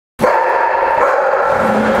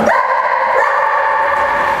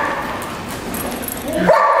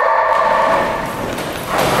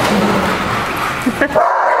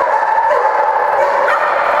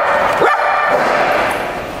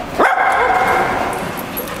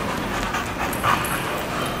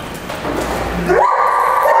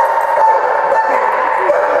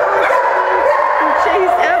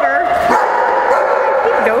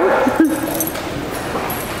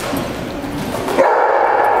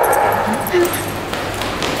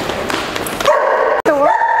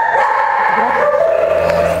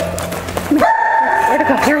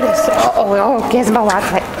Gizmo wants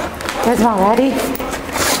it. Gizmo, ready?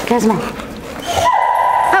 Gizmo.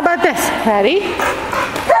 How about this? Ready?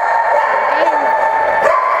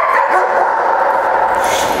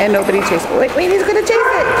 And nobody chased it. Wait, he's gonna chase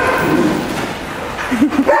it.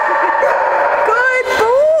 Good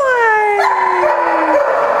boy.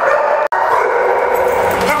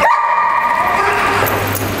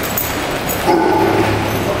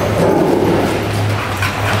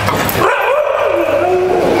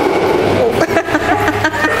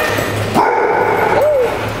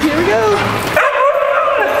 Here we go.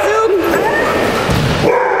 Zoom.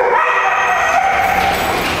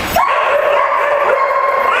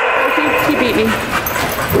 He beat me.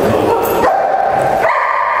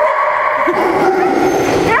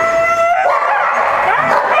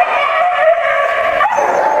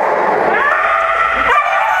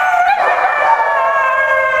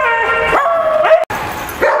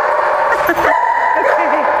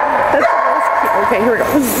 Okay, here we go.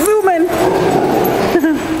 Zoom in.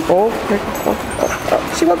 Oh,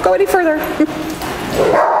 she won't go any further.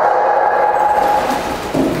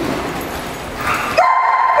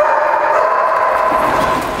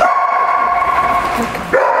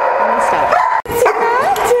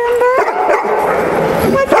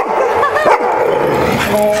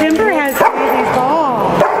 Timber has these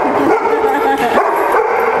balls.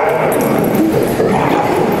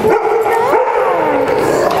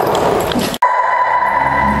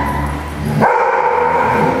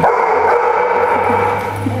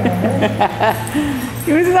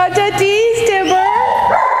 You're such a tease, Timber.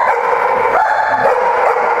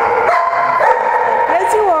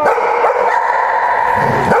 Yes, you are.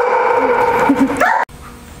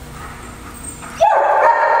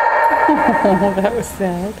 Oh, that was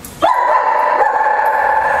sad.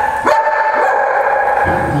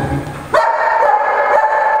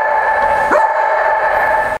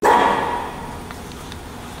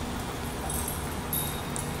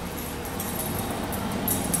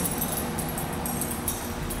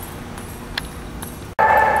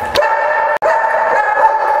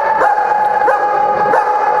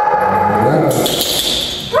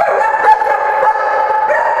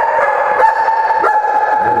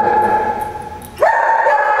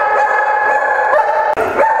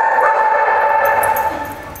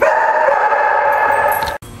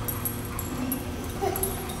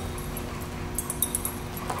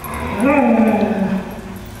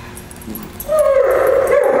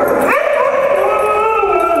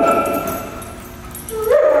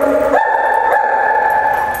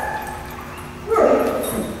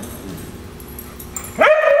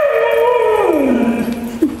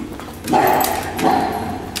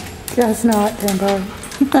 Guess not, Timber.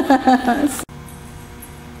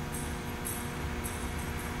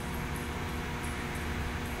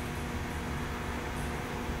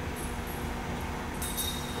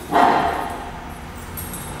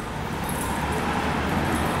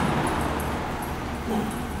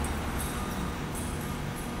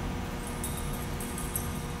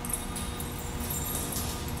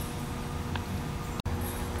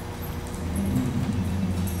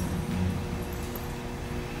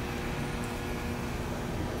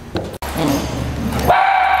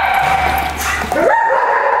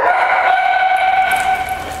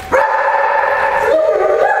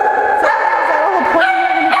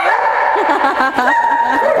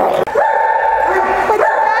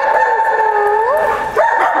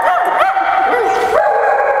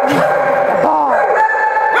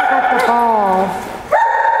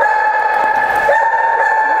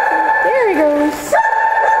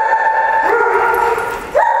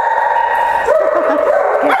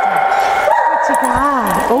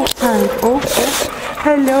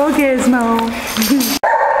 Hello, Gizmo.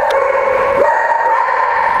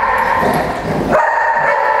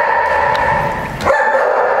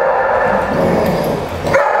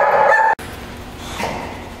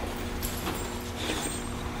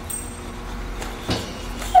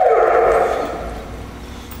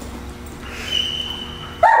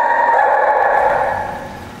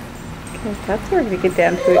 Okay, that's where we get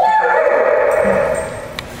down to it.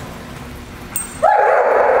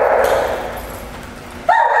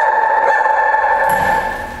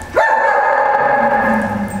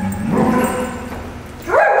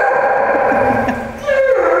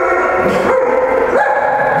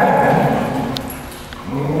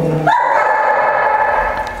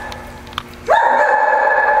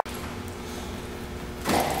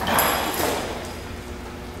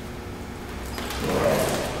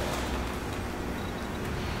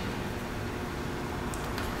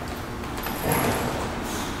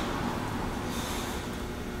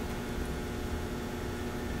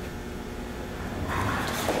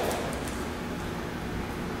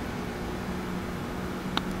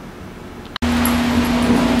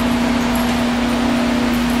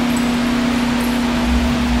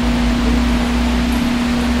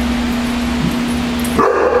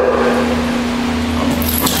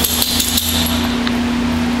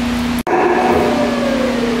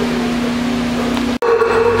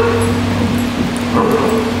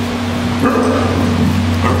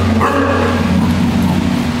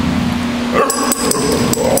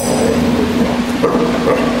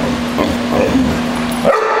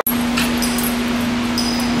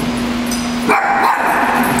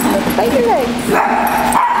 bite your legs.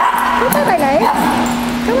 Don't bite my legs.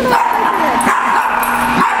 Come on, bite your legs.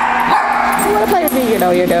 You want to play with me? You know,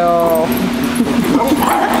 you know.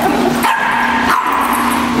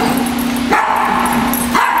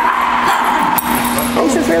 He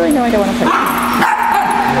says, really? No, I don't want to play with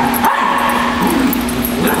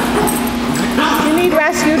you. You need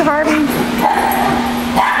rescued, Harvey?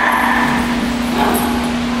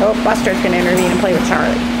 Oh, Buster's going to intervene and play with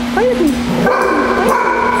Charlie. Play with me.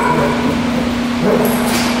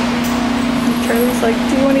 And Charlie's like,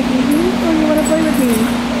 do you want to eat me or do you want to play with me?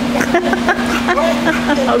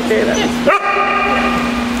 Okay, then.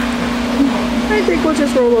 I think we'll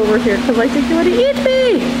just roll over here because I think you want to eat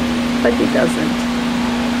me. But he doesn't.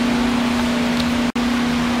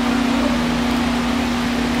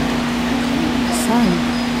 Son.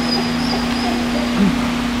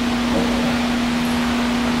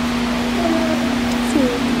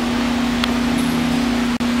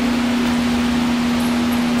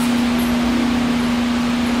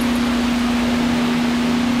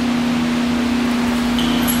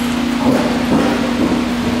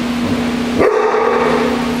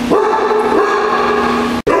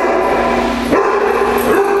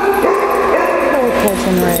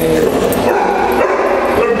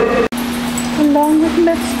 Along with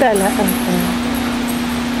Miss Bella out there.